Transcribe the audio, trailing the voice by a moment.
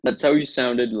That's how you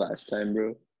sounded last time,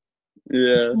 bro.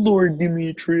 Yeah. Lord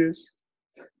Demetrius.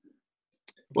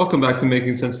 Welcome back to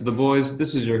Making Sense of the Boys.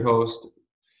 This is your host,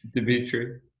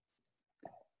 Dimitri.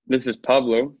 This is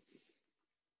Pablo.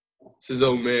 This is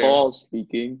Omer. Paul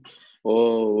speaking.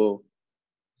 Whoa.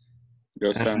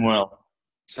 Yo, Sam. Samuel.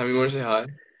 Sam, you want to say hi?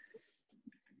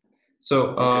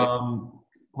 So, Okay.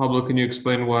 Pablo, can you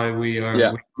explain why we are?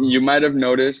 Yeah, you might have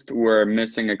noticed we're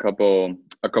missing a couple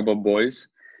boys.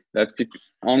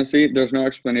 Honestly, there's no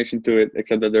explanation to it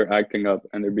except that they're acting up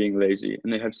and they're being lazy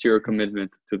and they have zero commitment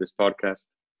to this podcast.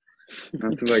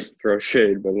 Not to like throw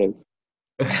shade, but like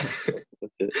that's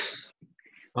it.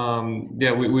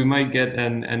 Yeah, we might get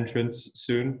an entrance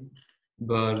soon,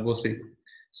 but we'll see.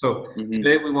 So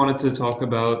today we wanted to talk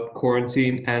about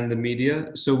quarantine and the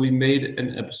media. So we made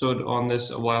an episode on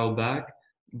this a while back,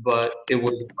 but it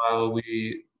was while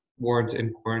we weren't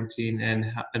in quarantine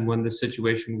and when the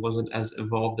situation wasn't as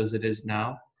evolved as it is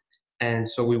now. And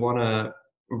so we want to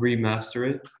remaster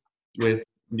it with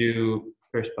new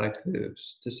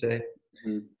perspectives to say.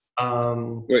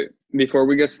 Wait, before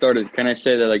we get started, can I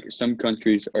say that like some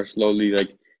countries are slowly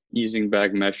like easing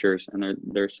back measures and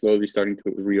they're slowly starting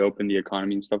to reopen the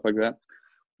economy and stuff like that,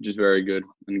 which is very good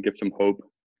and gives some hope.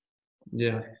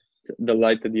 Yeah. It's the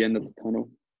light at the end of the tunnel.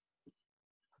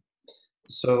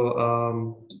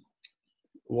 So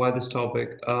why this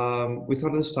topic? We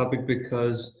thought of this topic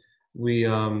because we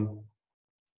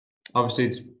obviously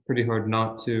it's pretty hard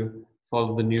not to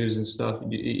follow the news and stuff.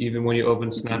 Even when you open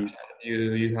Snapchat,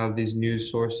 you have these news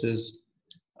sources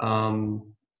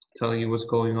telling you what's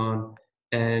going on,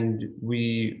 and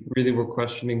we really were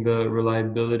questioning the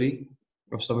reliability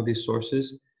of some of these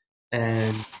sources,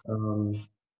 and we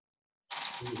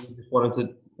just wanted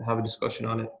to have a discussion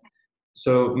on it.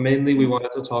 So mainly we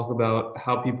wanted to talk about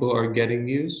how people are getting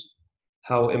news,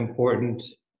 how important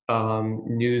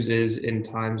news is in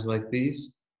times like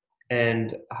these,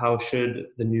 and how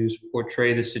should the news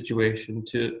portray the situation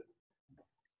to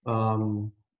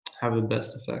have the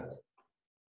best effect.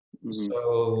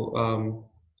 So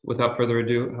without further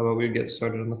ado, how about we get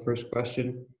started on the first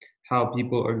question, how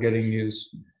people are getting news.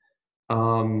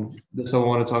 Does someone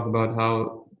want to talk about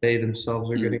how they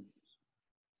themselves are getting?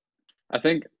 I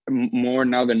think more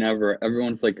now than ever,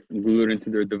 everyone's like glued into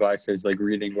their devices, like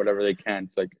reading whatever they can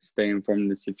to like stay informed in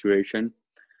the situation,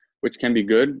 which can be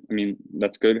good. I mean,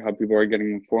 that's good how people are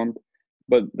getting informed,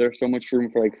 but there's so much room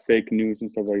for like fake news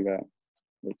and stuff like that.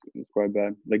 It's quite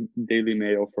bad. Like Daily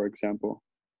Mail, for example.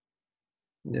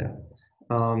 Yeah.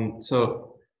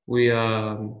 So we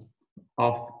off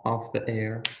the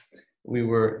air, we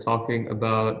were talking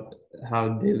about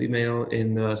how Daily Mail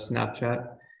in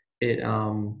Snapchat, it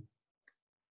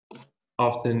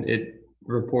often it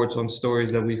reports on stories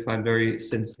that we find very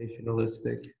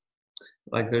sensationalistic.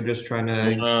 Like they're just trying to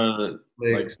Like,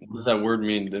 what does that word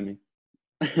mean, Demi?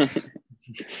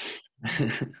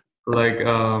 like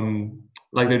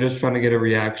they're just trying to get a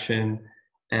reaction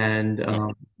and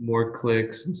more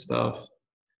clicks and stuff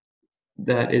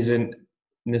that isn't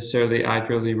necessarily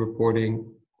accurately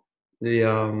reporting the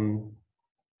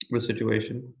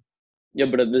situation. Yeah,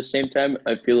 but at the same time,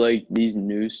 I feel like these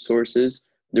news sources,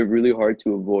 they're really hard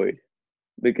to avoid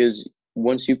because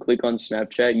once you click on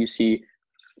Snapchat, you see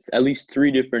at least three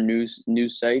different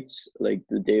news sites like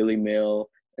the Daily Mail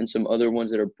and some other ones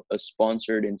that are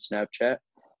sponsored in Snapchat,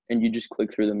 and you just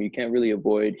click through them. You can't really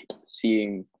avoid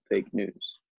seeing fake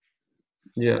news.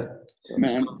 Yeah,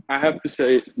 man, I have to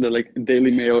say that like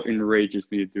Daily Mail enrages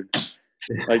me, dude.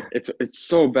 Like it's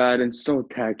so bad and so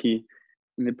tacky,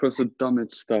 and they post the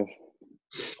dumbest stuff.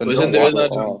 Wasn't there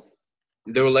that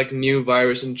there were like new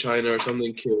virus in China or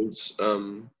something killed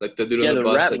like the dude on the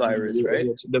bus? Rat like, virus, right?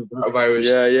 The rat virus.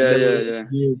 Yeah.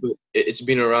 New, but it's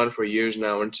been around for years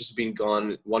now and it's just been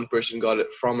gone. One person got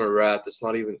it from a rat. It's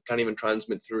not even can't even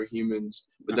transmit through humans.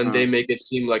 But then they make it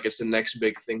seem like it's the next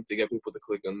big thing to get people to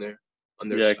click on their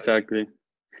site. Exactly.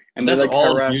 And they that's like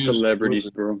all harass news celebrities,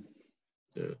 sources. bro.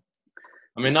 Yeah.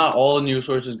 I mean, not all news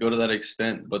sources go to that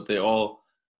extent, but they all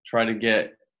try to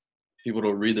get people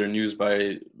to read their news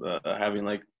by having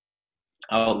like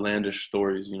outlandish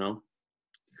stories, you know.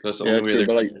 That's the only way true, they're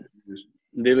but like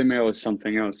Daily Mail is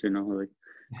something else, you know, like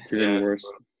it's even worse.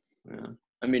 Yeah.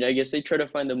 I mean, I guess they try to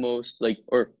find the most like,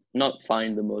 or not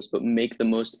find the most, but make the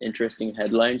most interesting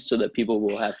headlines so that people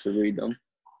will have to read them,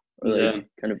 or like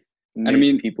kind of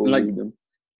make people like, read them.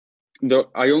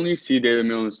 I only see Daily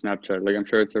Mail on Snapchat. Like I'm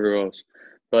sure it's everywhere else.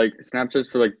 But like Snapchat's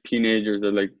for like teenagers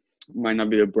that like might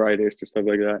not be the brightest or stuff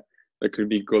like that. That could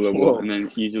be gullible and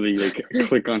then easily like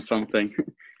click on something.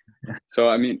 So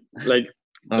I mean, like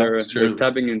they're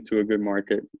tapping into a good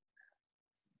market.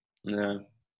 Yeah.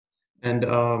 And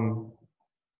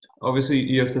obviously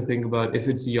you have to think about if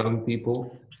it's young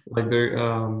people, like they're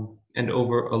and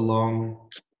over a long,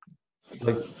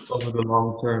 like over the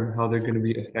long term, how they're going to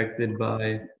be affected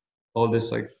by all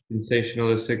this like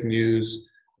sensationalistic news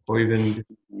or even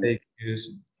fake news.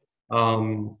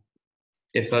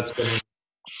 If that's going to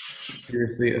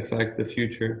seriously affect the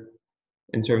future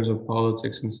in terms of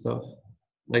politics and stuff,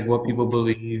 like what people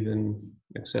believe and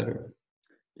etc.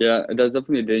 Yeah, that's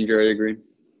definitely a danger. I agree.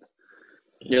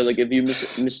 Yeah, like if you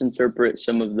misinterpret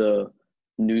some of the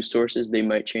news sources, they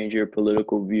might change your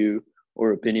political view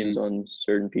or opinions on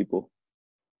certain people.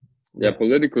 Yeah,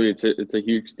 politically, it's a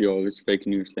huge deal. This fake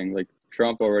news thing, like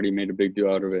Trump already made a big deal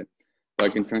out of it.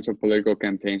 Like in terms of political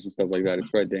campaigns and stuff like that, it's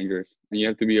quite dangerous, and you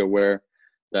have to be aware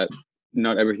that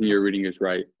not everything you're reading is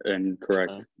right and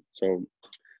correct. So you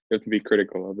have to be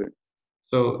critical of it.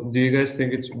 So, do you guys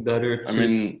think it's better to? I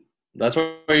mean, that's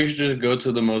why you should just go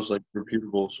to the most like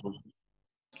reputable sources.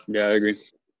 Yeah, I agree.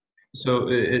 So,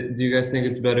 do you guys think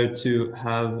it's better to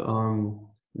have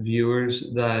viewers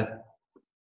that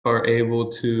are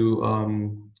able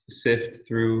to sift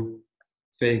through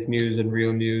fake news and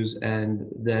real news and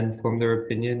then form their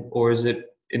opinion, or is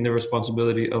it in the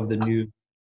responsibility of the news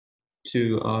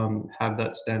to have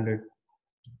that standard?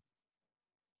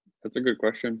 That's a good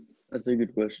question. That's a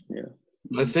good question. Yeah.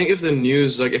 I think if the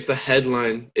news, like if the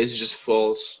headline is just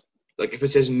false, like if it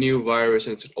says new virus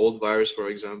and it's an old virus, for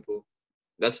example,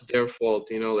 that's their fault.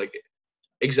 You know, like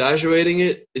exaggerating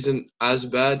it isn't as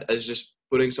bad as just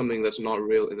putting something that's not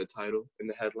real in the title, in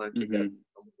the headline to get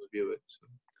someone to view it. So.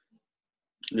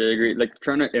 Yeah, I agree. Like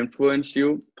trying to influence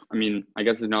you. I mean, I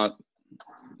guess it's not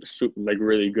like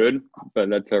really good, but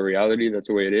that's a reality. That's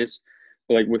the way it is.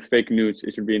 But like with fake news,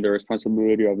 it should be the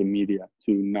responsibility of the media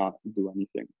to not do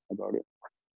anything about it.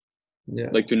 Yeah.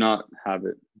 Like to not have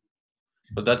it.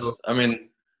 But that's, I mean,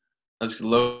 that's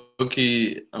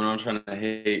low-key, I'm not trying to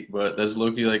hate, but that's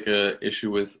low-key like a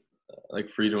issue with like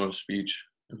freedom of speech,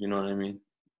 if you know what I mean.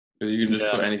 Because you can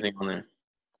just put anything on there.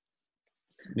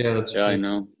 Yeah, that's true. I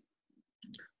know.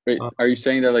 Wait, are you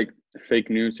saying that like fake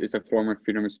news is a form of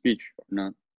freedom of speech or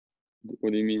not?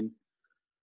 What do you mean?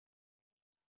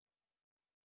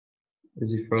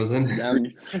 Is he frozen?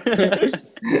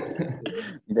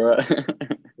 Bro.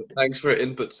 Thanks for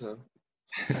input, Sam.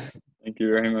 Thank you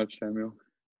very much, Samuel.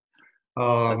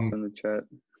 That's in the chat.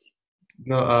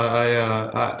 No,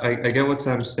 I get what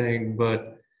Sam's saying,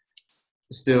 but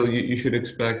still, you should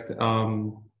expect.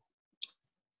 For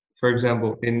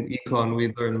example, in econ,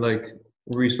 we learn like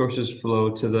resources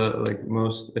flow to the like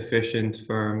most efficient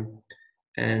firm,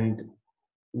 and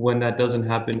when that doesn't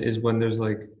happen is when there's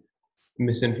like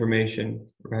misinformation,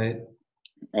 right?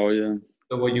 Oh yeah.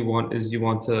 So what you want is you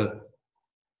want to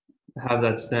have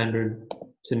that standard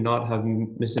to not have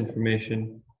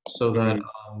misinformation, so that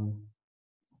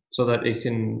so that it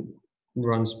can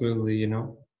run smoothly, you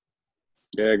know.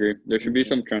 Yeah, I agree. There should be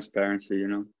some transparency, you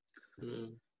know.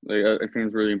 Like I think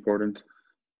it's really important.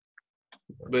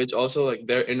 But it's also like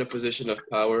they're in a position of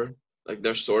power. Like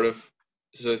they're sort of,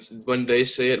 so it's when they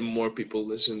say it, more people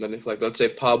listen than if like let's say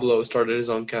Pablo started his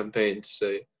own campaign to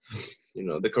say, you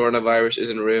know, the coronavirus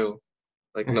isn't real.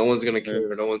 Like no one's gonna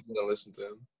care. No one's gonna listen to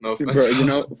him. No offense. Bro, you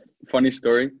know, funny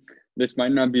story. This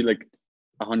might not be like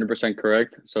 100%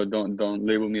 correct, so don't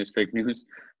label me as fake news.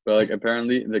 But like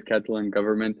apparently the Catalan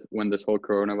government, when this whole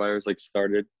coronavirus like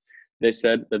started, they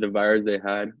said that the virus they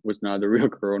had was not the real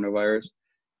coronavirus.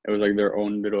 It was like their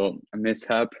own little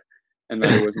mishap, and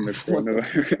that it wasn't the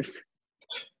coronavirus.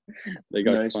 They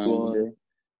got nice clowned, bro.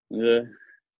 Yeah.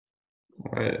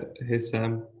 All right, hey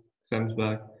Sam, Sam's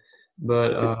back,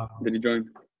 but did he join?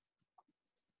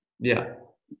 Yeah.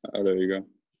 Oh, there you go.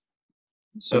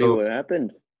 So buddy, what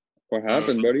happened? What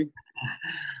happened, buddy?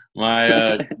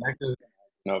 My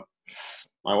no,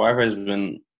 my Wi-Fi has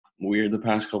been weird the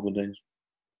past couple of days.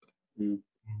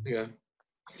 Yeah.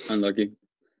 Unlucky.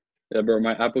 Yeah, bro,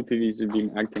 my Apple TV is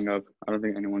been acting up. I don't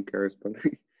think anyone cares, but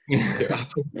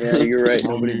yeah, you're right.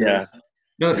 Nobody does.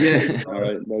 No, yeah. All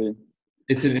right, buddy.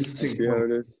 It's an interesting. See how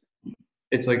it is.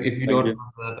 It's like if you don't have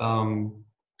that,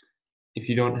 if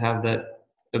you don't have that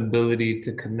ability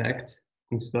to connect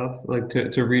and stuff, like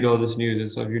to read all this news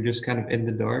and stuff, you're just kind of in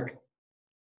the dark.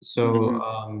 So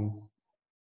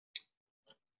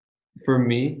for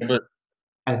me,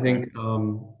 I think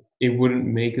it wouldn't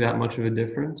make that much of a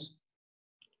difference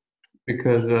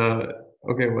because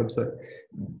okay, one sec.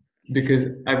 Because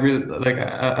I really like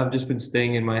I've just been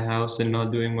staying in my house and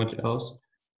not doing much else,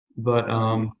 but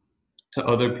to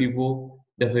other people,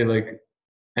 definitely like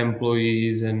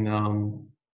employees and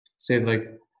say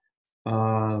like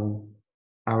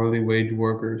hourly wage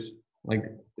workers, like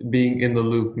being in the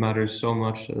loop matters so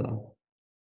much to them.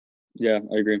 Yeah,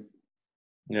 I agree.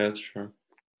 Yeah, that's true.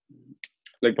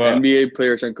 Like NBA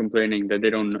players are complaining that they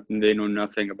know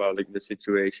nothing about like the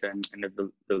situation and if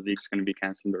the league's going to be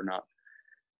canceled or not.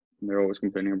 And they're always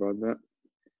complaining about that.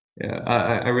 Yeah,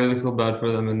 I really feel bad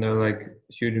for them and they're like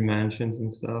huge mansions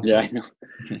and stuff. Yeah, I know.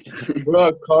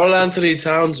 Bro, Carl Anthony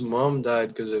Towns' mom died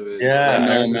because of it. Yeah, I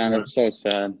know, man. That's so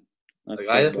sad. Like,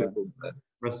 I definitely feel bad.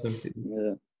 Rest in peace.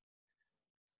 Yeah.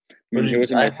 I mean, he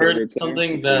wasn't my I heard favorite player,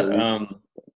 something that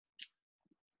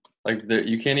like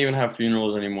you can't even have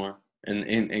funerals anymore in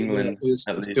England. There's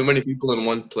too many people in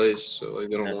one place, so like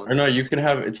they don't want. Or no, you can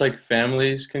have. It's like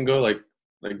families can go like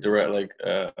direct like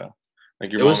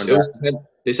your it was 10,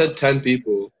 they said 10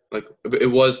 people. Like it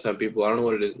was 10 people. I don't know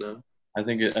what it is now. I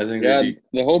think yeah,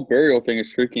 the whole burial thing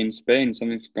is tricky in Spain.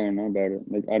 Something's going on about it.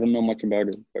 Like I don't know much about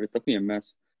it, but it's definitely a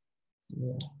mess.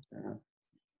 Yeah.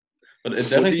 But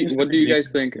what do you guys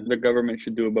think the government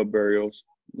should do about burials?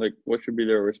 Like, what should be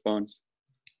their response?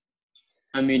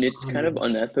 I mean, it's kind of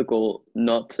unethical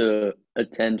not to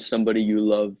attend somebody you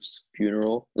love's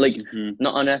funeral. Like,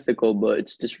 not unethical, but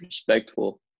it's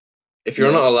disrespectful. If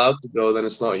you're not allowed to go, then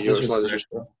it's not yours. It's not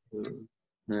disrespectful.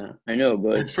 Yeah, I know,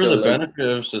 but it's for the benefit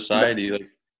of society.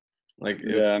 Like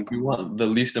if you want the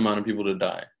least amount of people to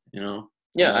die, you know.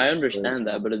 Yeah, I understand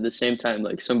that, but at the same time,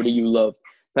 like somebody you love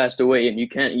passed away, and you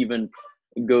can't even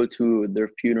go to their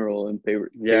funeral and pay.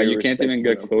 Yeah, you can't even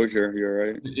get closure. You're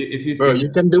right. If you Bro,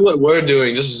 you can do what we're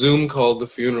doing. Just Zoom call the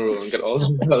funeral and get all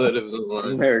the relatives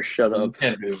online. Where? Shut up. You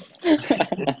can't do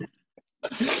that.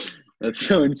 That's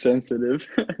so insensitive.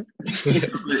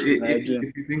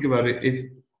 if you think about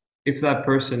it, if that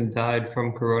person died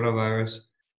from coronavirus,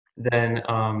 then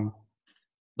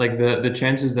like the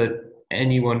chances that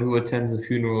anyone who attends the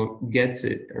funeral gets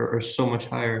it are so much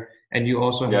higher. And you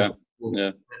also have people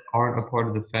that aren't a part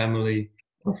of the family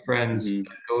or friends that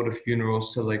go to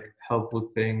funerals to like help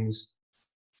with things.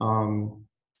 And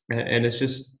it's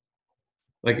just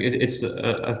like it's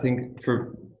I think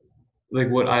for like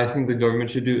what I think the government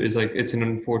should do is like it's an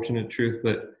unfortunate truth,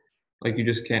 but like you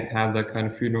just can't have that kind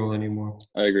of funeral anymore.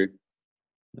 I agree.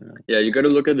 Yeah, you got to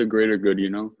look at the greater good, you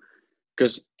know,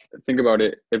 because think about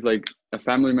it. If like a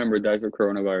family member dies of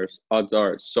coronavirus, odds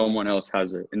are someone else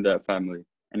has it in that family,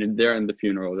 and if they're in the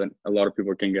funeral, then a lot of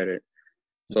people can get it.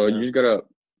 So you just gotta.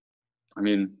 I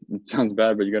mean, it sounds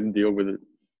bad, but you gotta deal with it.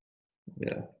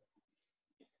 Yeah.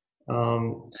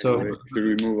 So anyway, should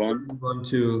we move on? Move on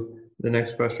to the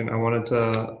next question. I wanted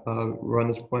to run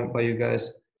this point by you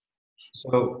guys.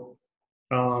 So,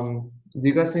 do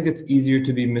you guys think it's easier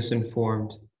to be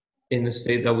misinformed in the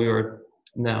state that we are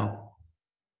now?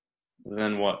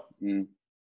 Than what?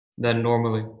 Than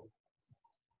normally.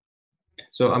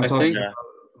 So I'm talking about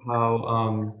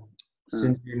how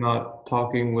since you're not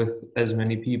talking with as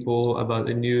many people about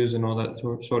the news and all that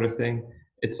sort of thing,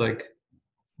 it's like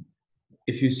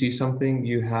if you see something,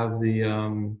 you have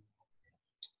the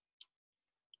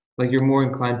like you're more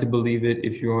inclined to believe it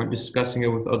if you aren't discussing it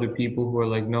with other people who are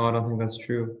like, no, I don't think that's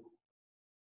true.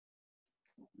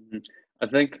 I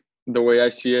think the way I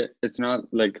see it, it's not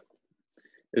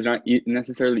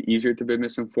necessarily easier to be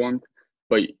misinformed,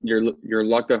 but you're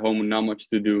locked at home with not much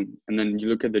to do, and then you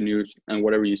look at the news and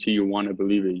whatever you see, you want to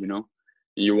believe it, you know,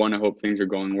 you want to hope things are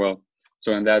going well.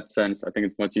 So in that sense, I think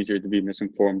it's much easier to be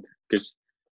misinformed because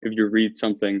if you read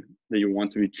something that you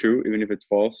want to be true, even if it's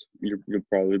false, you'll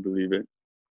probably believe it.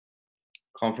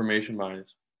 Confirmation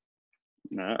bias.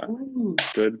 Nah,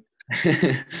 good.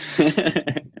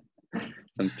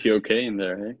 Some TOK in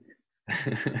there, hey?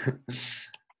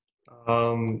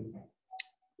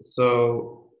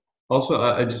 So also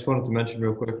I just wanted to mention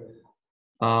real quick,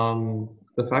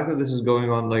 the fact that this is going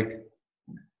on like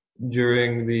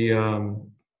during the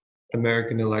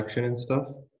American election and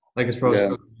stuff, like it's probably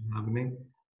still happening.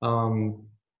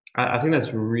 I think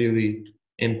that's really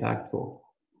impactful.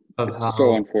 It's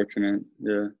so unfortunate.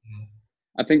 Yeah.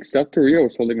 I think South Korea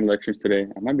was holding elections today.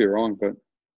 I might be wrong, but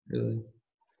really,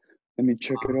 let me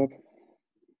check it up.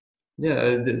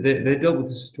 Yeah, they dealt with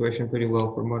the situation pretty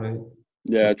well from what I.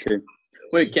 Yeah, true.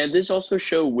 Wait, can this also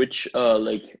show which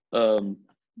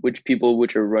people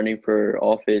which are running for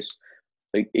office?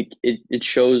 Like it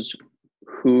shows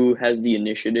who has the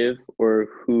initiative or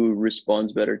who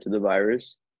responds better to the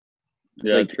virus.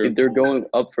 Yeah, like true. If they're going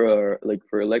up for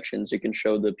elections, it can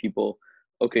show the people,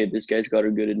 okay, this guy's got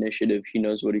a good initiative, he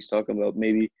knows what he's talking about.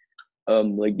 Maybe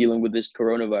like dealing with this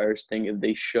coronavirus thing, if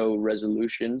they show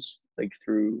resolutions like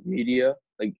through media,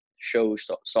 like show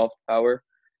soft power,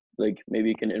 like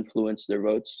maybe it can influence their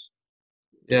votes.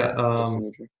 Yeah,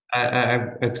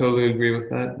 I totally agree with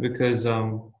that because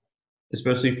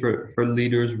especially for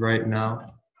leaders right now,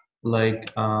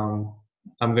 like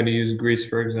I'm going to use Greece,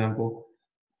 for example.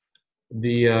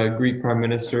 The Greek prime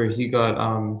minister, he got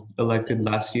elected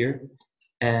last year,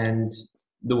 and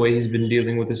the way he's been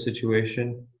dealing with the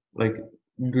situation, like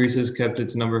Greece has kept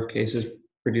its number of cases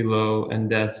pretty low and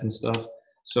deaths and stuff.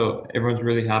 So everyone's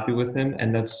really happy with him,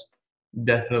 and that's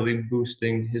definitely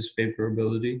boosting his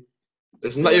favorability.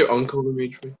 Isn't that your uncle,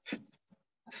 Dimitri?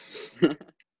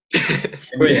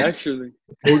 Wait, actually.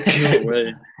 Okay. No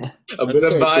way. A bit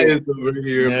of bias over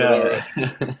here, but all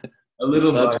Yeah. right. A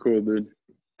little That's bit, cool, dude.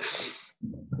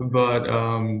 but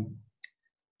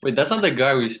Wait, that's not the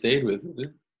guy we stayed with, is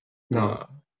it? no.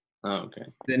 Oh, okay.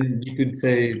 Then you could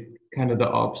say kind of the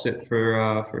opposite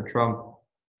for Trump,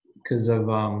 because of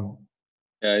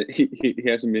Yeah, he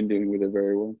hasn't been dealing with it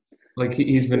very well. like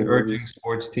he's been So urging he's-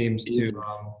 sports teams to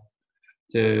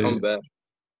Come back.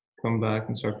 come back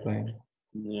and start playing.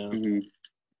 Yeah. Mhm.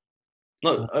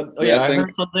 No, Yeah, I I think-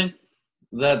 heard something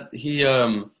that he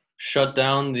shut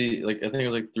down the, like, I think it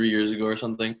was like 3 years ago or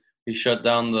something. He shut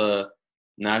down the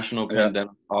National Yeah.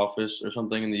 Pandemic Office or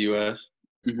something in the U.S.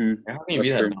 Mhm. How can you be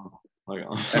That's that true. dumb? Like,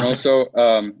 And also,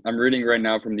 I'm reading right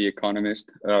now from The Economist,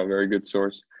 a very good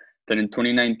source, that in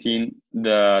 2019,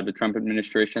 the Trump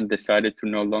administration decided to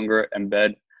no longer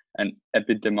embed an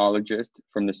epidemiologist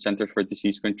from the Center for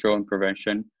Disease Control and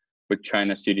Prevention with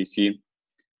China CDC.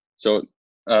 So,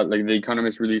 like The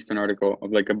Economist released an article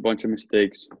of like a bunch of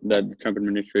mistakes that the Trump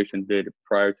administration did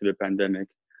prior to the pandemic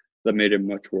that made it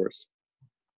much worse.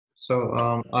 So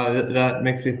that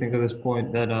makes me think of this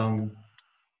point that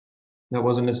that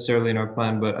wasn't necessarily in our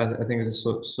plan, but I think it's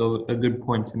so a good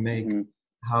point to make. Mhm.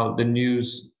 How the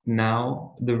news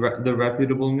now, the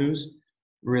reputable news,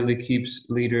 really keeps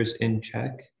leaders in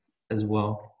check as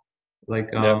well. Like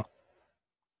Yeah.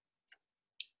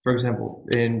 for example,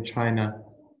 in China,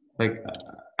 like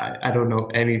I don't know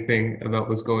anything about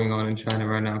what's going on in China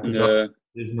right now because Yeah,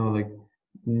 there's no like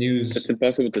news. it's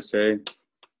impossible to say.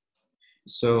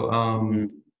 So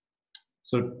Mhm.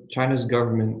 so China's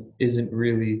government isn't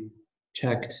really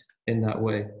checked in that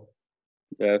way.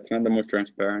 Yeah, it's not the most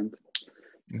transparent,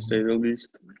 to say the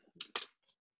least.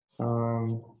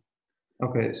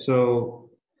 Okay, so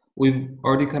we've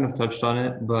already kind of touched on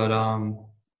it, but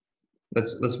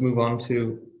let's move on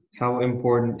to how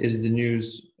important is the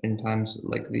news in times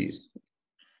like these.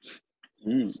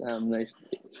 Sound nice.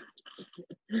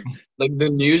 Like the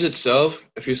news itself,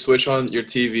 if you switch on your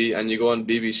TV and you go on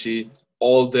BBC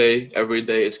all day, every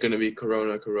day, it's gonna be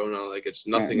Corona, Corona. Like it's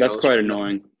nothing That's else. quite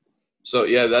annoying. So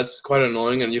yeah, that's quite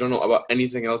annoying, and you don't know about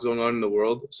anything else going on in the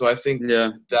world. So I think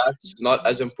Yeah, that's not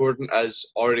as important as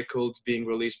articles being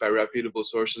released by reputable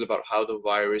sources about how the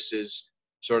virus is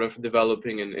sort of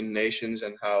developing in nations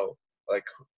and how like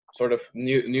sort of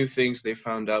new things they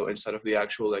found out instead of the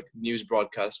actual like news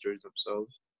broadcasters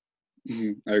themselves.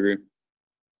 I agree.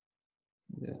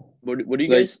 Yeah. What do you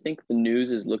Like- guys think the news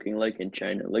is looking like in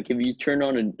China? Like if you turn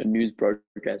on a news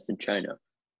broadcast in China,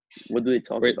 what do they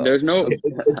talk Wait, about? there's no.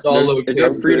 It's all There's, okay. is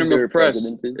there How freedom good their of press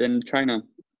president is? in China?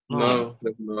 No,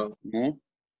 there's no. No.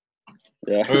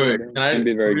 Yeah. Wait, can I Can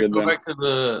be very good go then. back to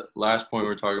the last point we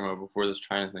were talking about before this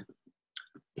China thing?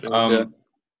 Yeah.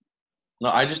 No,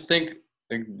 I just think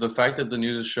like, the fact that the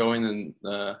news is showing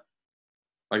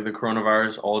like the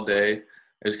coronavirus all day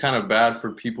is kind of bad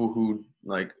for people who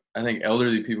like I think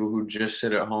elderly people who just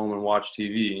sit at home and watch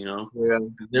TV. You know, Yeah.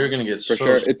 they're gonna get For so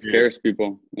sure, scared. it scares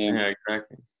people. Yeah. Yeah,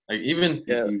 exactly. Like even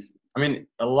Yeah. I mean,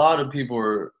 a lot of people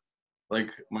are like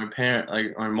my parent,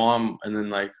 like my mom, and then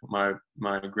like my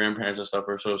grandparents and stuff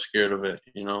are so scared of it.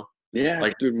 You know, Yeah,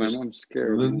 Like, dude, my just mom's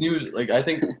scared. the news. Like I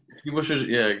think people should,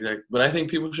 yeah, exactly. But I think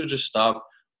people should just stop,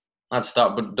 not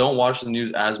stop, but don't watch the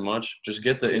news as much. Just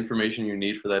get the information you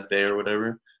need for that day or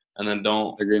whatever, and then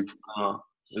don't. I agree.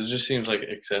 It just seems like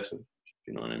excessive.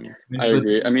 You know what I mean? I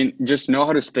agree. I mean, just know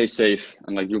how to stay safe,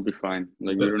 and like you'll be fine.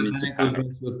 Like you don't need then to it goes panic.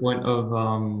 back to the point of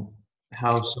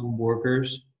how some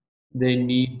workers they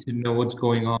need to know what's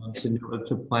going on to know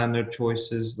to plan their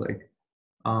choices.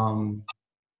 Um,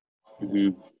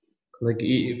 Mhm.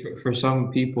 for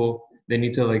some people, they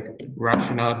need to like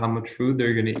ration out how much food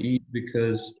they're gonna eat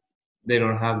because they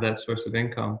don't have that source of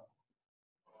income.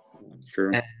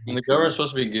 True. And the government's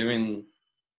supposed to be giving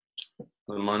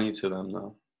the money to them,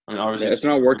 though. I mean, obviously, Yeah, it's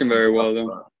not working very well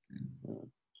though.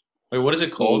 Wait, what is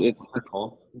it called? it's- What's it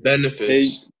called?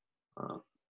 Benefits. Uh,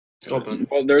 It's called benefits.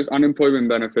 Well, there's unemployment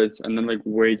benefits and then like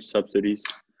wage subsidies,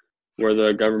 where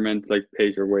the government like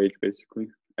pays your wage basically.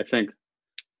 I think.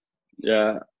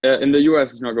 Yeah, in the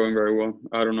U.S. it's not going very well.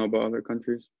 I don't know about other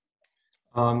countries.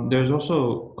 There's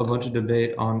also a bunch of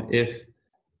debate on if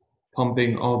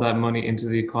pumping all that money into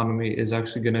the economy is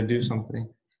actually going to do something.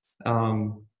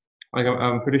 Like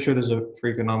I'm pretty sure there's a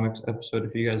Freakonomics episode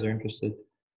if you guys are interested.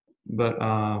 But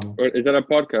or is that a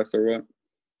podcast or what?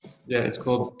 Yeah, it's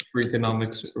called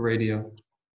Freakonomics Radio.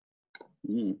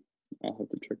 I'll have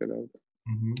to check it out.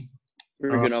 Mm-hmm.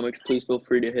 Freakonomics, please feel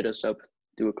free to hit us up.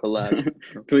 Do a collab.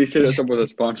 Please hit us up with a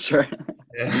sponsor.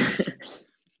 Yeah.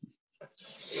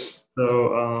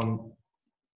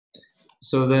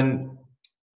 So then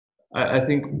I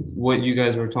think what you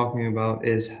guys were talking about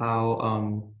is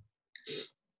how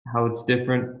it's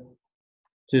different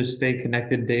to stay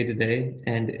connected day to day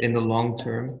and in the long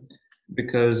term,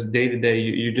 because day to day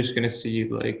you're just going to see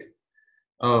like,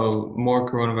 oh, more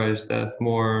coronavirus death,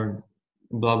 more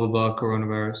blah blah blah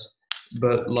coronavirus.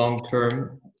 But long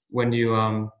term, when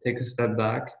you take a step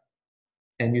back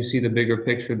and you see the bigger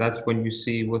picture, that's when you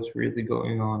see what's really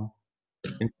going on,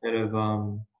 instead of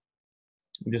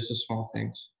just the small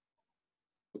things.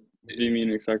 What do you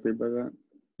mean exactly by that?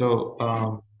 So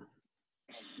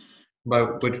by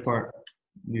which part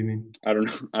do you mean? I don't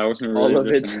know. I wasn't really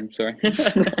listening. Sorry.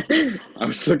 I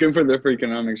was looking for the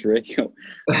Freakonomics Radio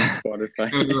on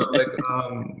Spotify.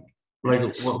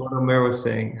 Like what Omer was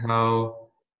saying, how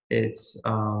it's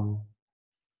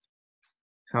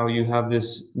how you have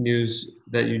this news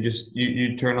that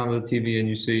you turn on the TV and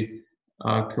you see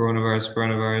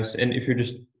coronavirus, and if you're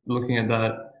just looking at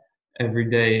that every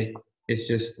day, it's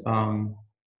just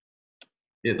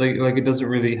it doesn't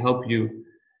really help you.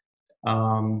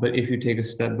 But if you take a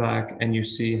step back and you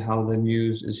see how the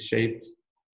news is shaped,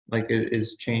 like it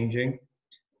is changing,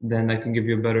 then that can give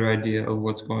you a better idea of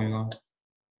what's going on.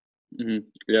 Mm-hmm.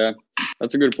 Yeah,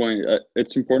 that's a good point.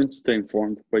 It's important to stay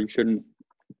informed, but you shouldn't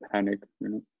panic, you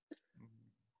know.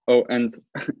 Oh, and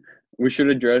we should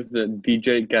address the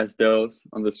DJ Gazdels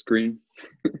on the screen.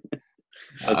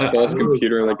 That's Paul's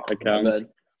computer account.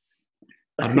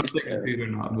 I don't know if they can see it or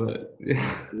not, but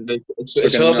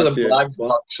it's all up as a black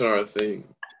box or a thing.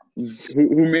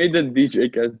 Who made the DJ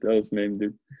Gazdels name,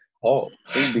 dude? Oh,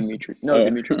 I think Dimitri. No,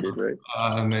 Dimitri did, right?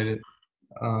 I made it.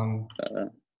 No,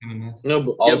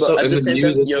 but also at in the the same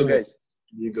news, time, guys.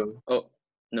 You go. Oh,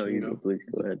 no, you go. Please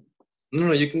go ahead.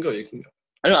 No, you can go.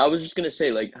 I know. I was just gonna say,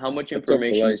 like, how much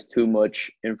information is too much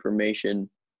information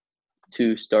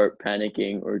to start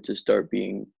panicking or to start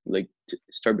being to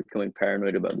start becoming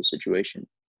paranoid about the situation?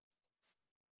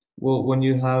 Well, when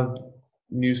you have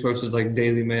news sources like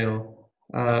Daily Mail,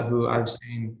 who I've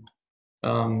seen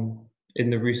in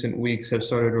the recent weeks have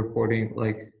started reporting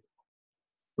like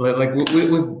with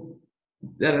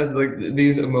that has like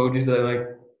these emojis that like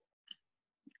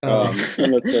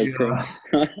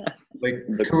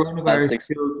the coronavirus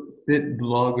kills fit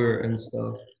blogger and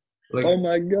stuff. Like, oh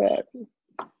my god.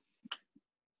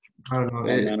 I don't know.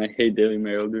 Man, I hate Daily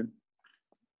Mail, dude.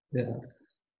 Yeah,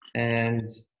 and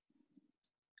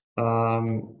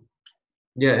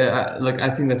yeah, I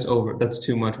think that's over. That's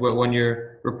too much. When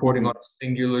you're reporting on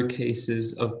singular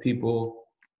cases of people,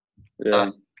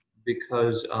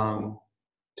 because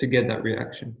to get that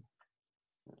reaction.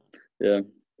 Yeah.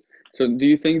 So, do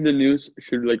you think the news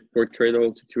should portray the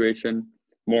whole situation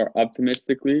more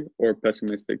optimistically or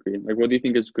pessimistically? Like, what do you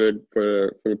think is good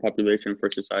for the population, for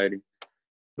society?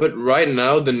 But right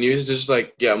now, the news is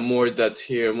more deaths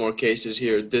here, more cases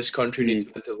here. This country needs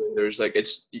ventilators.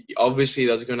 It's obviously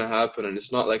that's gonna happen, and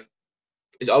it's not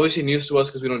it's obviously news to us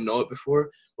because we don't know it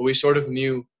before. But we sort of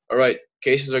knew. All right,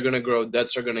 cases are gonna grow,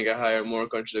 deaths are gonna get higher, more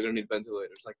countries are gonna need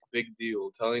ventilators. Big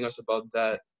deal. Telling us about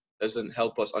that doesn't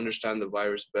help us understand the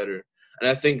virus better. And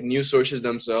I think news sources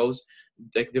themselves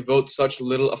devote such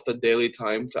little of the daily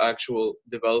time to actual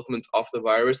development of the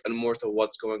virus and more to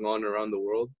what's going on around the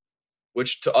world,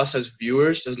 which to us as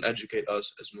viewers doesn't educate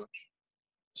us as much.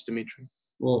 It's Dimitri.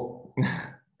 Well,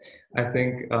 I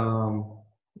think,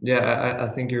 I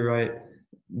think you're right.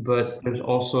 But there's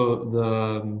also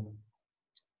the,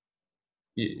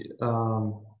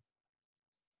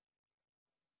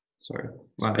 sorry.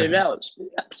 Spit it out.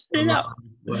 Spit it out.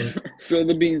 Spill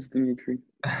the beans, Dimitri.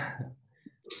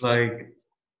 To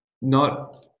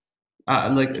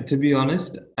be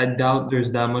honest, I doubt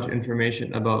there's that much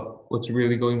information about what's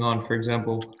really going on. For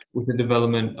example, with the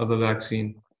development of a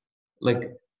vaccine,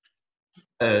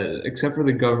 except for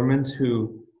the governments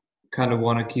who kind of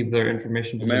want to keep their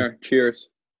information. Mayor, cheers.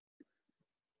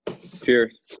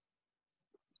 Cheers.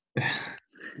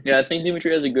 Yeah, I think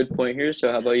Dimitri has a good point here.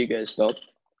 So how about you guys stop?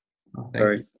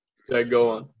 Sorry. Yeah,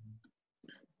 go on.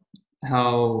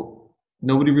 How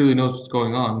nobody really knows what's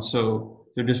going on, so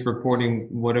they're just reporting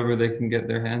whatever they can get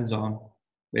their hands on,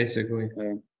 basically.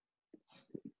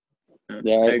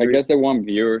 Yeah, I guess they want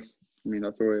viewers. I mean,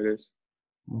 that's the way it is.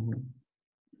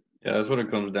 Yeah, that's what it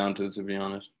comes down to be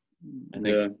honest. I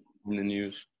think in the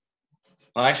news.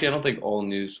 Well, actually, I don't think all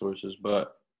news sources,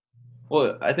 but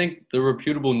well, I think the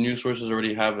reputable news sources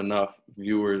already have enough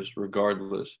viewers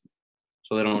regardless,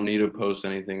 so they don't need to post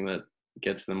anything that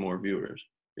gets them more viewers.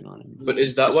 You know what I mean? But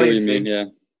is that why you think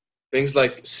things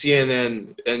like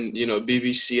CNN and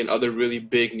BBC and other really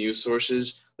big news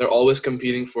sources, they're always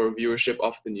competing for viewership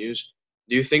off the news?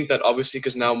 Do you think that obviously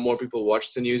because now more people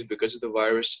watch the news because of the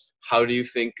virus, how do you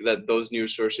think that those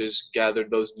news sources gathered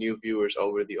those new viewers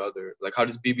over the other? Like, how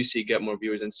does BBC get more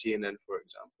viewers than CNN, for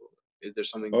example? Is there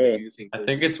something that you think? I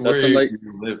think it's where you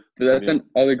live. That's an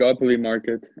oligopoly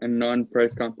market and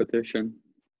non-price competition.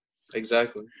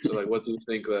 Exactly. So, like, what do you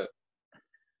think that?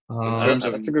 In terms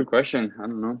of, that's a good question. I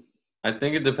don't know. I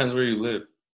think it depends where you live.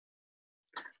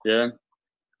 Yeah.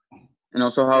 And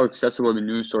also how accessible the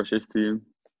news source is to you.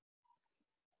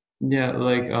 Yeah,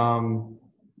 like, and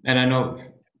I know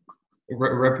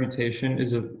reputation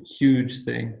is a huge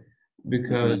thing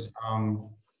because,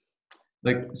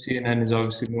 like, CNN is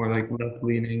obviously more like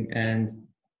left-leaning, and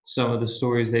some of the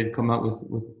stories they've come out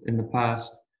with in the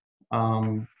past,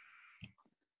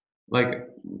 like,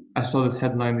 I saw this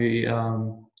headline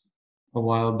a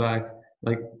while back,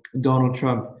 like, Donald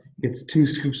Trump gets 2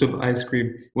 scoops of ice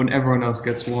cream when everyone else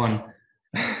gets 1.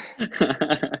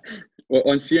 Well,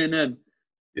 on CNN.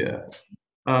 Yeah.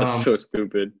 That's so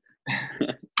stupid.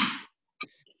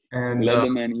 And let the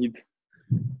man eat.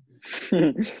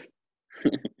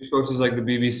 Sources like the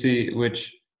BBC,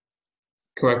 which,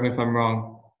 correct me if I'm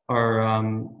wrong, are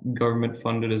government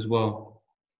funded as well.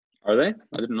 Are they?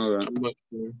 I didn't know that.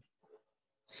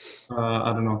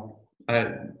 I don't know. I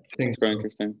think it's very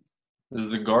interesting. This is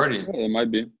the Guardian. Yeah, it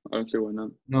might be. I don't see why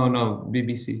not. No,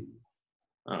 BBC.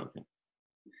 Oh, okay.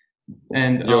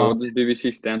 And what does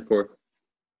BBC stand for?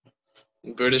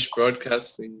 British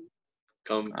Broadcasting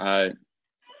Channel,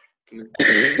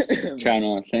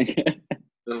 I think.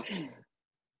 No.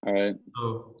 All right.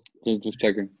 So, just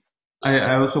checking.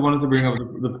 I also wanted to bring up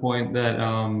the point that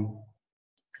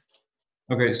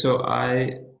okay, so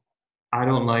I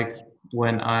don't like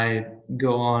when I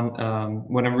go on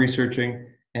when I'm researching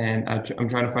and I'm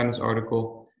trying to find this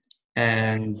article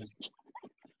and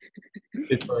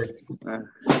it's like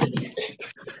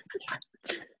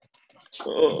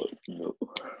oh no.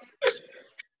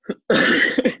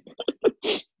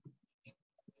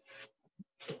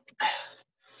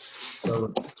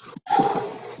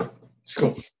 Let's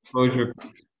go. Closure.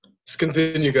 Let's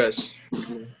continue, guys.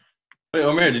 Wait,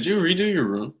 Omer, did you redo your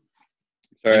room?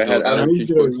 Sorry, I had allergies.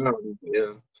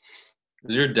 Yeah.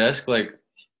 Is your desk like?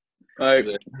 Alright,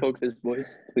 poke this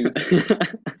voice, please.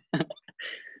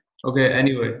 Okay.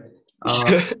 Anyway,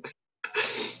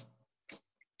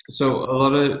 so a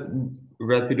lot of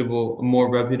more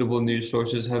reputable news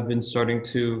sources have been starting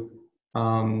to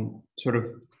sort of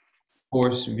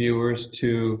force viewers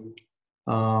to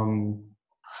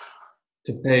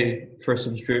pay for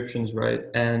subscriptions, right?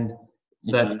 And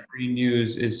that free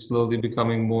news is slowly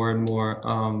becoming more and more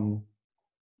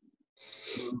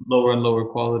lower and lower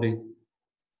quality.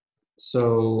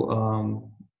 So,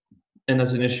 and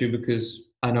that's an issue because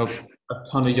I know a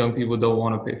ton of young people don't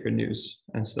want to pay for news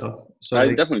and stuff. So I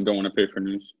definitely don't want to pay for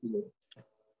news.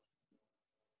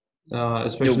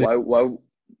 Especially why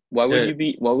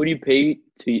would you pay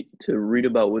to read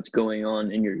about what's going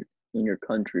on in your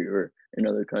country or in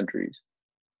other countries?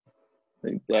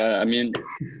 Like, yeah, I mean,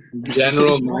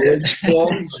 general knowledge.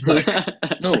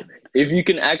 No, if you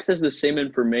can access the same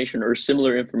information or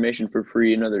similar information for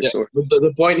free in other sources.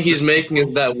 The point he's making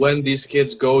is that when these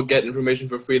kids go get information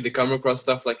for free, they come across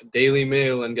stuff like Daily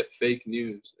Mail and get fake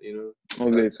news.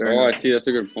 Okay, I see. That's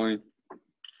a good point.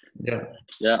 Yeah.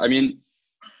 Yeah, I mean,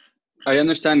 I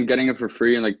understand getting it for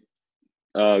free and like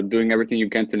doing everything you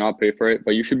can to not pay for it,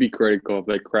 but you should be critical of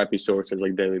like crappy sources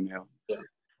like Daily Mail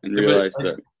and realize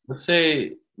that. Let's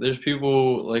say there's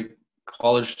people like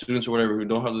college students or whatever who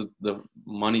don't have the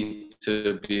money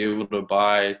to be able to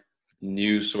buy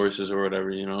news sources or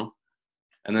whatever, and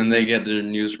then they get their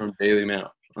news from Daily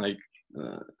Mail. Like,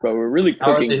 bro, we're really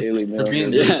cooking Daily Mail.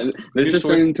 They're just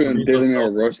turning into a Daily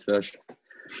Mail roast session.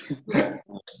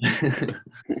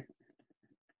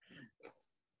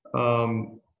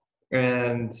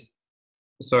 And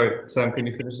sorry, Sam, can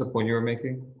you finish the point you were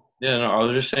making? Yeah, no, I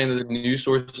was just saying that the news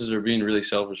sources are being really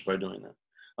selfish by doing that.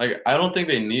 Like, I don't think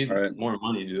they need more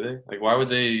money, do they? Like, why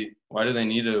do they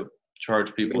need to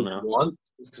charge people now?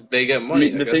 Because they get money.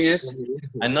 The thing is,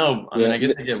 I know. I mean, I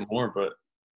guess they get more, but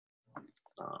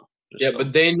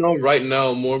but they know right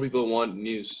now more people want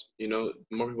news. More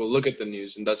people look at the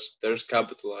news, and they're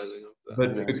capitalizing on that.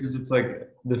 But because it's like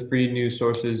the free news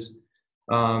sources,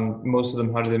 most of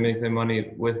them, how do they make their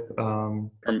money with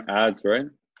from ads, right?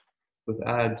 With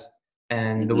ads,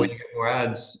 And the way you get more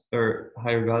ads or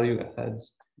higher value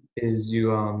ads is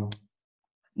you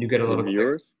get a lot of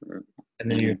viewers,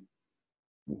 and then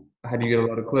how do you get a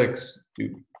lot of clicks?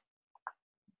 You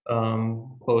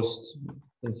post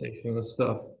sensational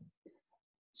stuff.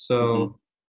 So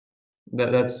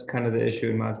that's kind of the issue,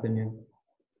 in my opinion.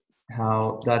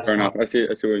 How that's fair enough. I see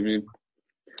what you mean.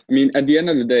 I mean, at the end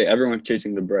of the day, everyone's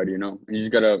chasing the bread, and you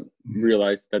just gotta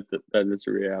realize that it's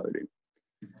a reality.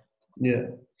 Yeah.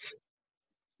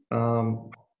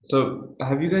 So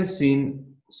have you guys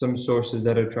seen some sources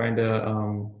that are trying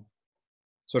to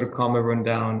sort of calm everyone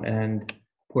down and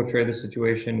portray the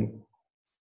situation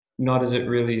not as it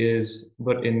really is,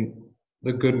 but in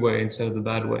the good way instead of the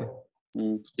bad way?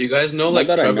 You guys know like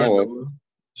Trevor Noah?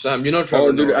 Sam, you know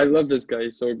Trevor Noah? Oh, dude, I love this guy.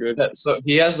 He's so good. Yeah, so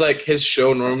he has like his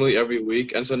show normally every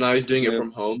week, and so now he's doing it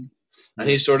from home, and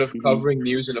he's sort of covering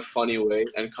news in a funny way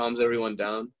and calms everyone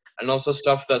down, and also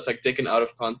stuff that's like taken out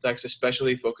of context,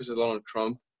 especially focuses a lot on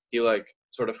Trump. He like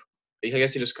sort of, I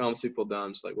guess he just calms people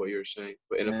down, so like what you're saying,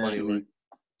 but in a funny way.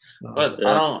 But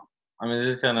I mean,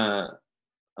 this is kind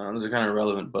of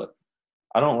relevant, but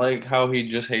I don't like how he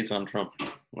just hates on Trump.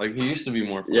 Like he used to be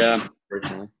more funny,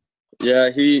 personally. Yeah,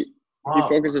 he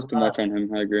focuses too much on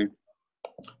him. I agree.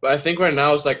 But I think right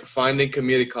now it's like finding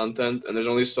community content, and there's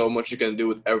only so much you can do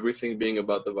with everything being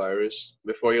about the virus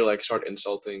before you like start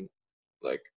insulting,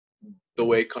 like the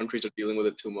way countries are dealing with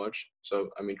it too much. So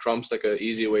I mean, Trump's like an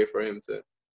easy way for him to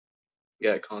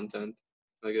get content,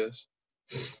 I guess.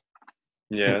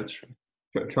 Yeah, that's true.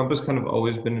 Trump has kind of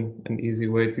always been an easy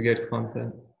way to get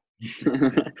content.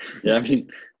 Yeah, I mean,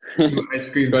 it's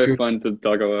quite fun to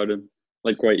talk about him.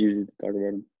 Like quite easy to talk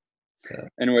about him. Yeah.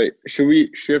 Anyway, should we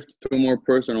shift to a more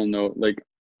personal note? Like,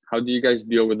 how do you guys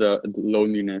deal with the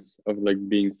loneliness of like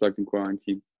being stuck in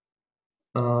quarantine?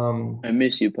 I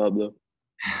miss you, Pablo.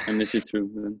 I miss you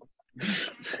too.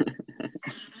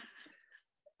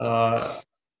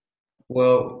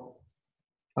 Well,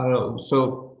 I don't know.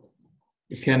 So,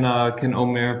 can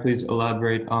Omer please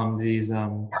elaborate on these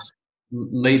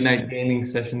late night gaming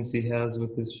sessions he has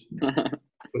with his?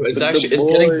 It's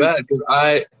getting bad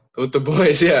because with the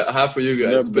boys, half of you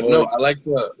guys. But no, I like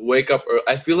to wake up early.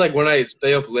 I feel like when I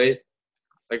stay up late,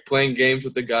 like playing games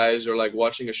with the guys or like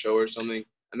watching a show or something,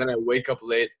 and then I wake up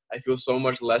late, I feel so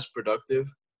much less productive.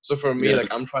 So for me,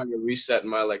 like I'm trying to reset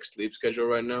my like sleep schedule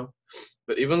right now.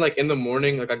 But even like in the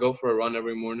morning, like I go for a run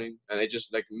every morning, and it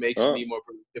just like makes me more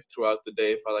productive throughout the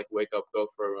day if I like wake up, go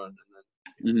for a run,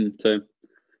 and then. Same.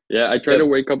 Yeah, I try to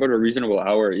wake up at a reasonable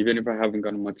hour, even if I haven't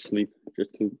gotten much sleep,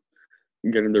 just to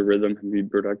get in the rhythm and be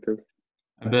productive.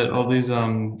 I bet all these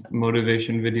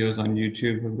motivation videos on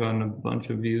YouTube have gotten a bunch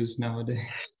of views nowadays.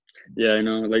 Yeah, I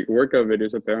know. Like workout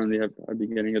videos apparently have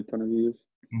been getting a ton of views.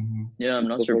 Yeah, I'm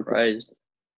not surprised.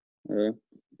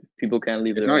 People can't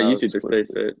leave their house. It's not easy to stay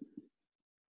fit.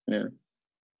 Yeah.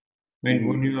 I mean,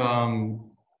 when you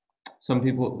some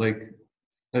people like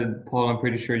Paul, I'm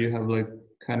pretty sure you have like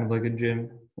kind of like a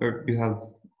gym, or you have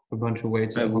a bunch of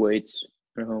weights. I have weights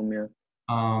at home, yeah.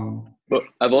 But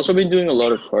I've also been doing a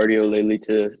lot of cardio lately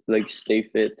to like stay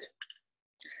fit.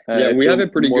 We have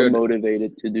it pretty good.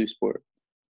 Motivated to do sport.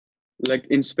 Like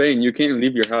in Spain, you can't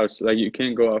leave your house. Like you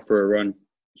can't go out for a run.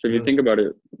 So if you think about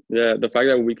it, the fact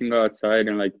that we can go outside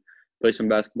and like play some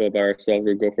basketball by ourselves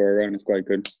or go for a run is quite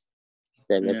good.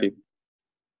 Quite lucky.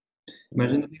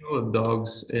 Imagine the people with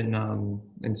dogs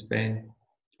in Spain.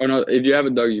 Oh no! If you have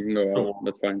a dog, you can go out.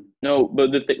 That's fine. No,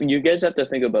 but you guys have to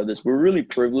think about this. We're really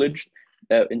privileged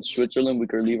that in Switzerland we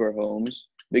could leave our homes,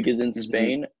 because in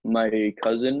Spain, my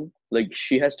cousin, like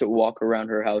she has to walk around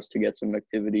her house to get some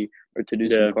activity or to do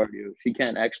some cardio. She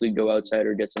can't actually go outside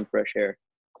or get some fresh air.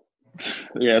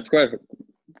 Yeah, it's quite.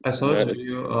 I saw this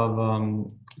video of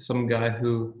some guy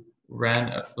who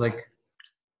ran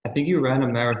I think he ran a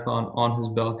marathon on his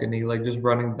balcony, like just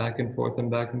running back and forth and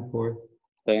back and forth.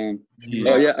 Damn.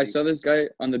 Oh yeah, I saw this guy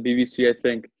on the BBC, I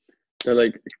think, that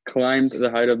like climbed the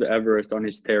height of the Everest on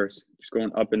his stairs, just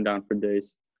going up and down for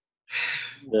days.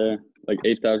 Yeah, like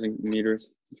 8,000 meters.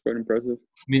 It's quite impressive.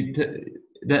 I mean,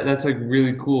 that's like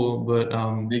really cool, but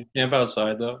do you camp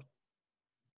outside though?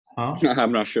 Huh?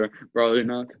 I'm not sure. Probably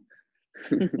not.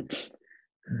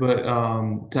 But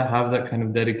to have that kind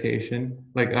of dedication,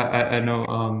 like I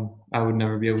know I would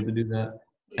never be able to do that,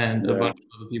 and a bunch of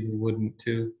other people wouldn't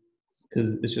too,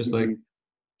 because it's just like,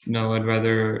 no, I'd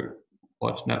rather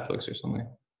watch Netflix or something.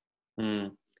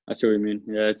 I see what you mean.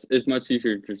 Yeah, it's much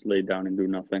easier to just lay down and do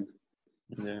nothing.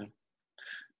 Yeah.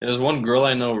 There's one girl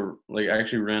I know like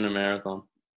actually ran a marathon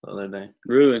the other day.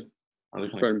 Really?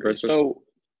 That's quite impressive. So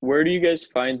where do you guys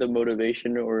find the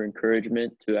motivation or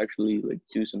encouragement to actually like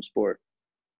do some sport?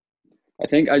 I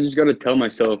think I just gotta tell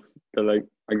myself that like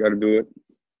I gotta do it.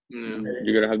 Yeah.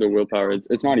 You gotta have the willpower.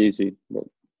 It's not easy, but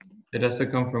It has to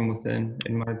come from within,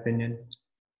 in my opinion.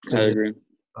 I agree.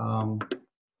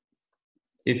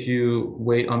 If you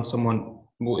wait on someone,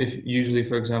 well, if usually,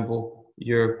 for example,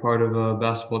 you're part of a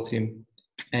basketball team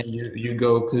and you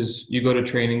go because you go to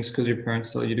trainings because your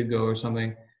parents tell you to go or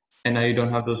something, and now you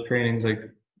don't have those trainings, like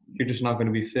you're just not going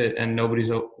to be fit, and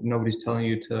nobody's telling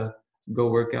you to go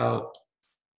work out,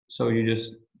 so you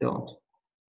just don't.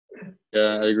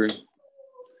 Yeah, I agree.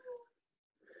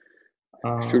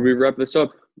 Should we wrap this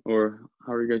up, or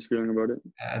how are you guys feeling about it?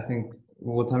 I think.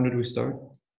 What time did we start?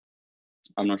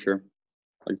 I'm not sure.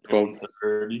 Like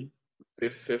 12:30.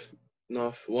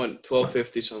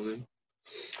 12:50 something.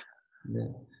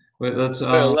 Yeah. Wait, let's.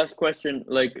 Last question.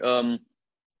 Like,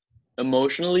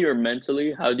 emotionally or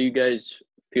mentally, how do you guys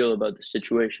feel about the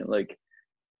situation? Like,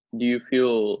 do you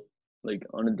feel like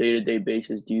on a day-to-day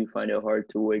basis, do you find it hard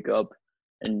to wake up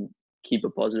and keep a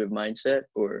positive mindset,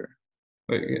 or?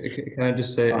 Wait, can I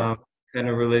just say, kind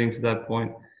of relating to that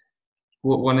point,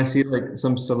 when I see like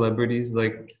some celebrities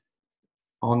like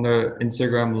on their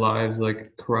Instagram lives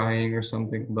like crying or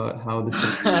something about how this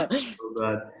is so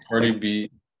bad, Cardi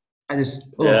B. I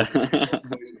just yeah. it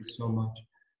annoys me so much.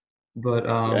 But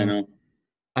Yeah, I know.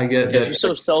 I get Yeah, that. she's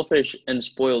so selfish and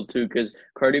spoiled too, because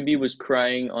Cardi B was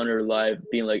crying on her live,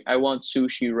 being like, "I want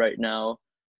sushi right now,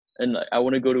 and I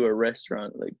want to go to a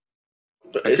restaurant." Like,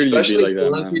 especially like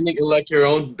that, quarantining in like your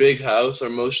own big house, or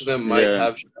most of them might Yeah.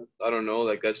 have. I don't know.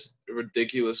 Like that's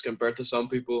ridiculous compared to some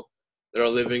people that are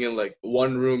living in like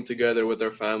one room together with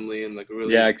their family and like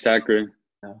really. Yeah, exactly.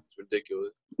 It's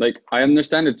ridiculous. Like I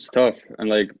understand it's tough and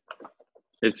like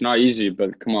it's not easy,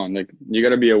 but come on, like you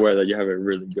gotta be aware that you have it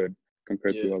really good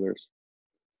compared to others.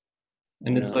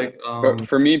 And it's like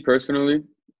for me personally,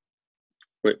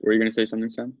 wait, were you gonna say something,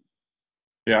 Sam?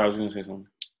 Yeah, I was gonna say something.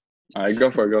 All right,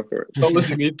 go for it. Don't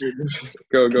listen to me.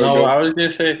 Go. No, I was gonna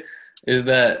say is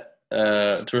that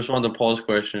to respond to Paul's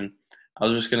question, I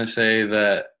was just gonna say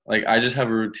that like I just have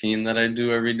a routine that I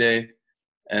do every day,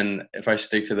 and if I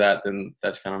stick to that, then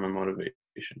that's kind of my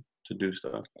motivation to do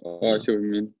stuff. Oh, I see what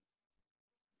you mean.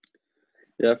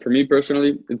 Yeah, for me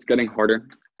personally, it's getting harder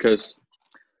because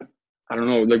I don't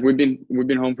know. Like we've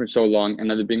been home for so long,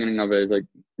 and at the beginning of it, it's like,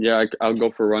 yeah, I'll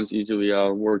go for runs easily.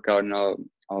 I'll work out and I'll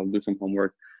do some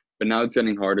homework. But now it's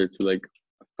getting harder to like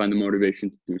find the motivation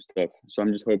to do stuff. So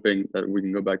I'm just hoping that we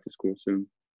can go back to school soon.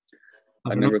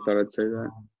 I never thought I'd say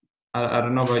that. I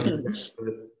don't know about you, but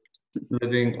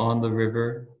living on the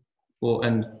river, well,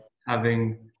 and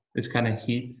having this kind of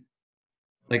heat,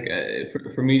 like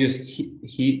for me, just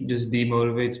heat just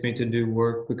demotivates me to do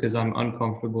work because I'm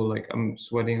uncomfortable. Like I'm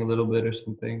sweating a little bit or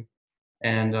something,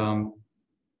 and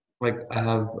like I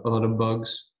have a lot of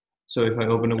bugs. So if I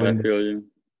open a window, I feel you.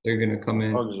 They're gonna come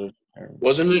in.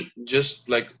 Wasn't it just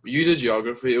like you did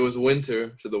geography? It was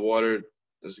winter, so the water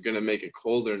is gonna make it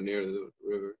colder near the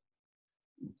river.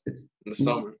 It's in the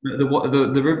summer.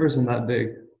 The river isn't that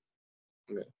big.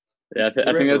 Okay. Yeah, I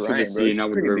think that's with the sea,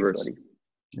 not with rivers.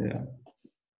 Yeah.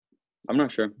 I'm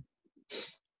not sure.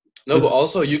 No, but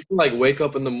also you can like wake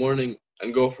up in the morning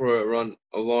and go for a run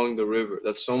along the river.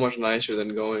 That's so much nicer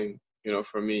than going,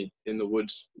 for me in the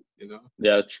woods, Yeah,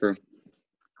 that's true.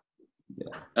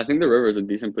 Yeah. I think the river is a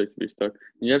decent place to be stuck.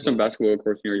 And you have some basketball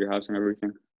courts near your house and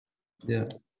everything. Yeah.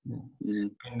 Mm-hmm.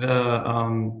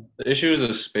 And the issue is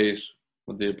the space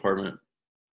with the apartment.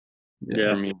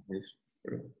 Yeah.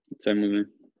 Same with me.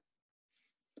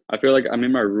 I feel like I'm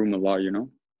in my room a lot,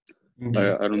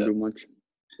 Mm-hmm. I don't do much.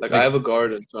 Like I have a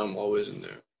garden, so I'm always in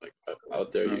there, like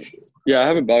out there usually. Yeah, I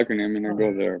have a balcony. I mean, I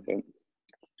go there, but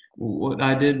what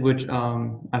I did, which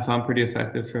I found pretty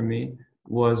effective for me,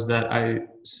 was that I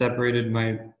separated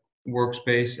my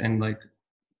workspace and like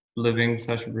living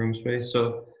 / room space.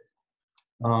 So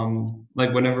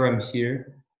like whenever I'm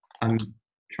here, I'm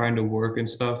trying to work and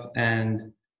stuff,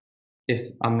 and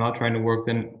if I'm not trying to work,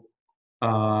 then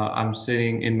I'm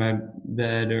sitting in my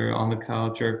bed or on the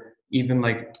couch or even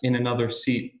like in another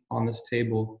seat on this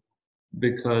table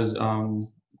because I'm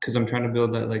trying to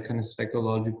build that like kind of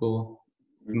psychological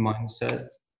mindset.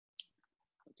 That's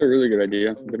a really good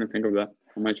idea. I didn't think of that.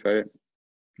 I might try it.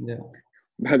 Yeah.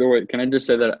 By the way, can I just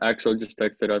say that Axel just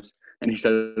texted us and he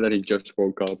said that he just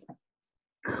woke up.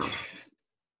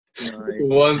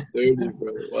 1:30,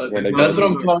 bro. That's what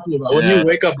I'm talking about. When you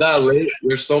wake up that late,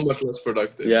 you're so much less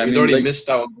productive. Yeah, he's already missed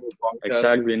out on the podcast.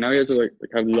 Exactly. Now he has to like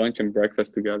have lunch and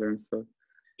breakfast together and stuff.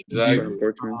 Exactly.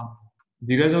 Unfortunate.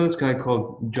 Do you guys know this guy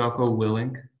called Jocko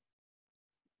Willink?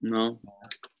 No.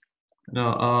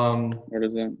 No. What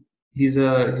is that? He's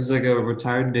like a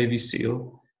retired Navy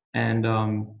SEAL, and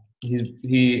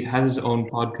he has his own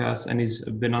podcast, and he's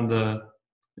been on the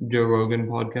Joe Rogan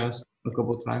podcast a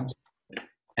couple of times.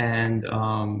 And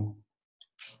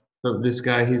so this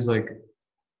guy, he's like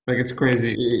it's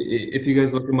crazy. If you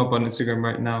guys look him up on Instagram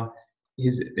right now,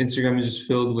 his Instagram is just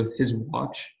filled with his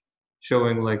watch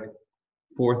showing like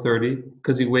 4:30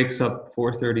 because he wakes up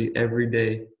 4:30 every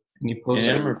day and he posts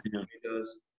AM or PM? He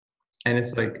does. And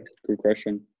it's like good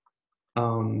question.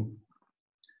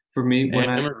 For me, when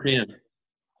AM or PM?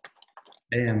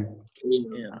 AM.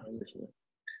 Yeah.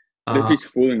 What if he's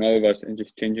fooling all of us and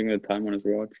just changing the time on his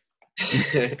watch?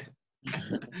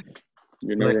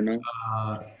 You never know.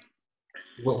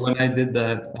 When I did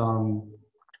that,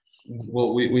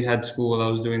 well, we had school while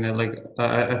I was doing that. Like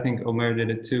I think Omer did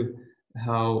it too.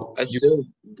 How I still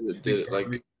did it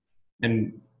like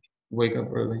and wake up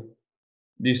early.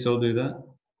 Do you still do that?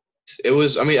 it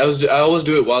was. I always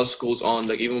do it while school's on.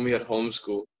 Like even when we had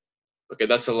homeschool. Okay,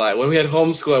 that's a lie. When we had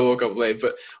homeschool, I woke up late.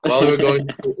 But while we were going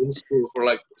in school for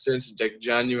like since like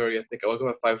January, I think I woke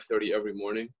up at 5:30 every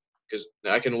morning because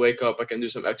I can wake up, I can do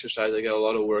some exercise, I get a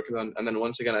lot of work done, and then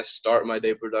once again I start my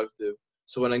day productive.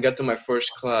 So when I get to my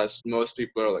first class, most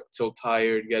people are like still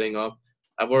tired getting up.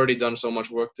 I've already done so much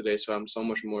work today, so I'm so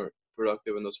much more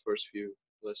productive in those first few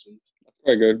lessons.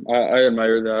 Quite good. I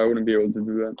admire that. I wouldn't be able to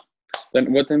do that.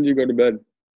 Then what time do you go to bed?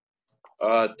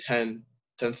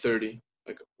 10:30.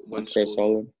 Like when Okay, school.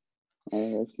 solid.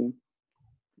 Oh, I see.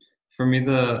 For me,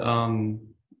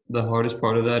 the hardest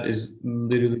part of that is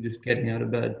literally just getting out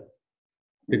of bed.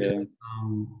 Because,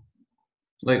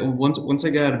 like once I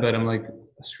get out of bed, I'm like,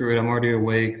 screw it, I'm already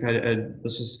awake.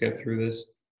 Let's just get through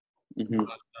this. Mm-hmm.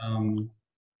 But,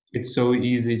 it's so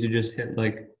easy to just hit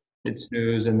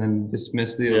snooze and then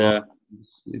dismiss the alarm.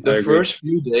 The first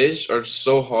few days are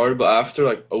so hard, but after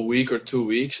like a week or 2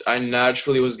 weeks, I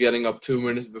naturally was getting up 2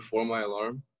 minutes before my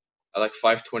alarm at like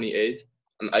 5:28,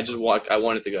 and I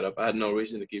wanted to get up. I had no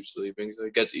reason to keep sleeping, so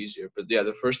it gets easier. But yeah,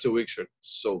 the first 2 weeks are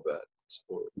so bad. It's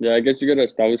horrible. Yeah, I guess you gotta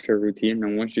establish your routine,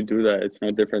 and once you do that, it's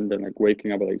no different than like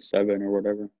waking up at like 7 or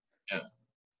whatever. Yeah.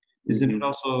 Isn't it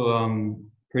also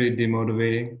pretty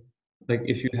demotivating? Like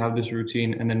if you have this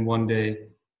routine and then one day,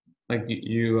 like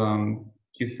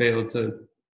you fail to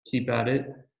keep at it,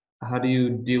 how do you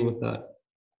deal with that?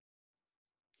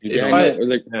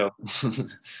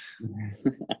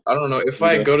 I don't know. If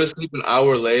I go to sleep an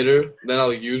hour later, then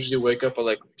I'll usually wake up at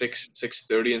like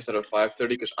 6:30 instead of 5:30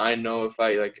 because I know if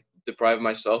I like deprive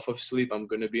myself of sleep, I'm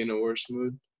gonna be in a worse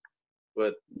mood.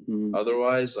 But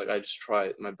otherwise, like I just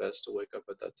try my best to wake up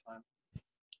at that time.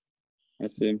 I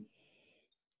see.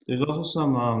 There's also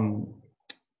some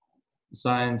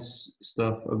science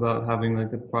stuff about having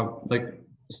like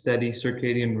steady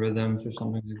circadian rhythms or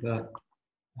something like that.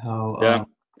 How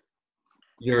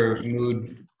your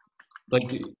mood, like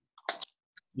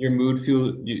your mood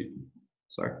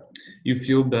you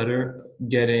feel better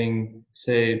getting,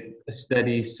 say, a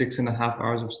steady 6.5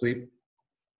 hours of sleep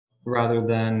rather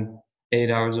than 8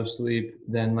 hours of sleep,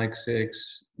 then like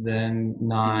 6, then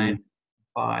 9,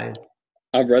 5.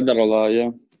 I've read that a lot.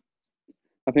 Yeah,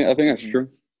 I think that's true.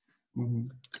 Mm-hmm.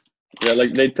 Yeah,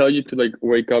 like they tell you to like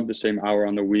wake up the same hour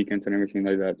on the weekends and everything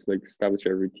like that to like establish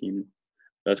a routine.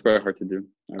 That's quite hard to do.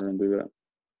 I don't do that.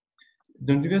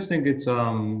 Don't you guys think it's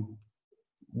going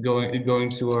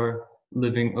to our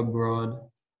living abroad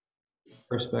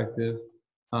perspective?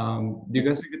 Do you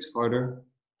guys think it's harder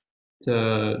to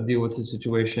deal with the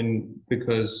situation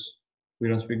because we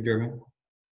don't speak German?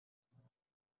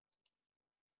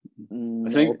 I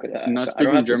think not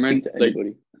speaking German,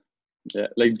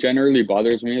 like generally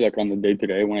bothers me like on the day to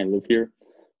day when I live here.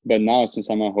 But now since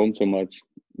I'm at home so much,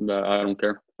 that I don't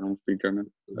care. I don't speak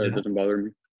German. Yeah. It doesn't bother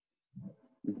me.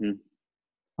 Mm-hmm.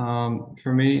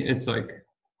 For me, it's like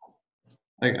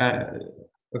I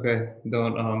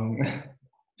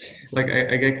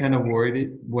get kind of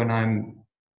worried when I'm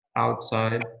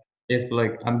outside if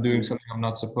like I'm doing something I'm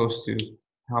not supposed to.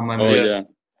 How am I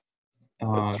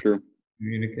that's true.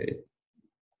 Communicate?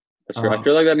 That's true. I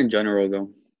feel like that in general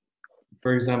though.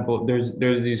 For example, there's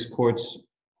these courts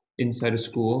inside a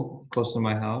school close to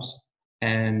my house,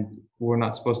 and we're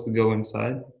not supposed to go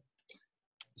inside.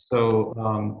 So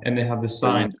and they have the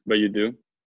sign. But you do?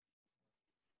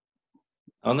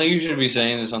 I don't think you should be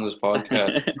saying this on this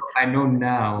podcast. I know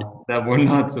now that we're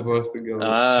not supposed to go.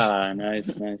 Ah,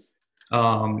 nice.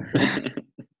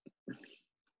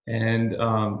 And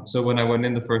so when I went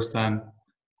in the first time,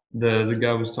 the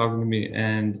guy was talking to me,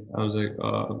 and I was like,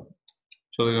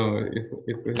 Entschuldigung,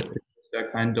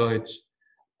 if kein Deutsch.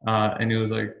 And he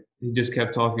was like, he just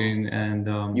kept talking, and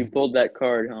you pulled that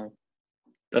card, huh?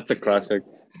 That's a classic.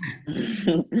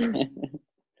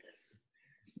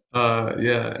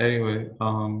 Yeah. Anyway,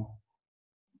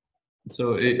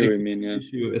 so I see what you mean. Yeah.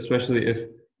 issue, especially if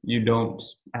you don't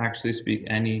actually speak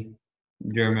any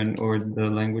German or the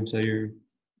language that you're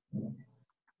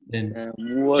in. Sam,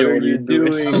 what are you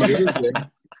doing?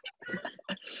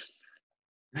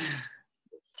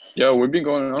 Yeah, we've been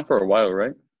going on for a while,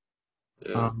 right?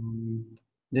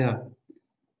 Yeah.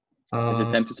 Is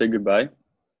it time to say goodbye?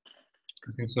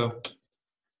 I think so.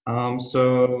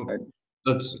 So Right.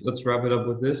 let's wrap it up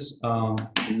with this.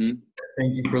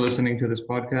 Thank you for listening to this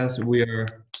podcast. We are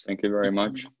Thank you very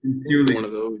much. Sincerely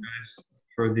apologize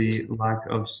for the lack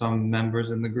of some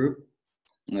members in the group.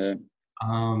 Yeah.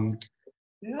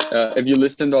 If you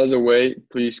listened all the way,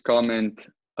 please comment.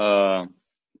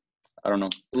 I don't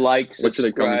know. Like,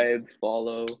 subscribe,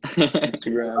 follow,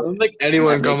 Instagram. I don't think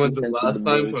anyone commented last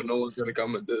time, so no one's gonna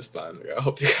comment this time. I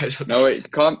hope you guys understand. No,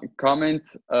 wait. Comment.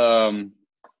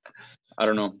 I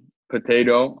don't know.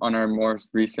 Potato on our most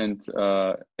recent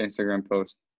Instagram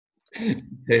post. Potato.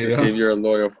 See if you're a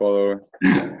loyal follower.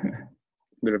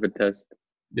 Bit of a test.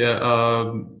 Yeah.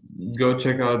 Go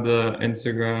check out the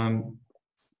Instagram.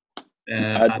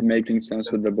 At Making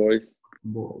Sense with the Boys.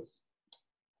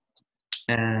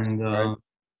 And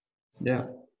yeah,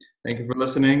 thank you for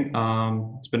listening.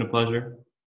 It's been a pleasure.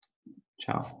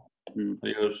 Ciao.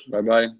 Adios. Bye bye.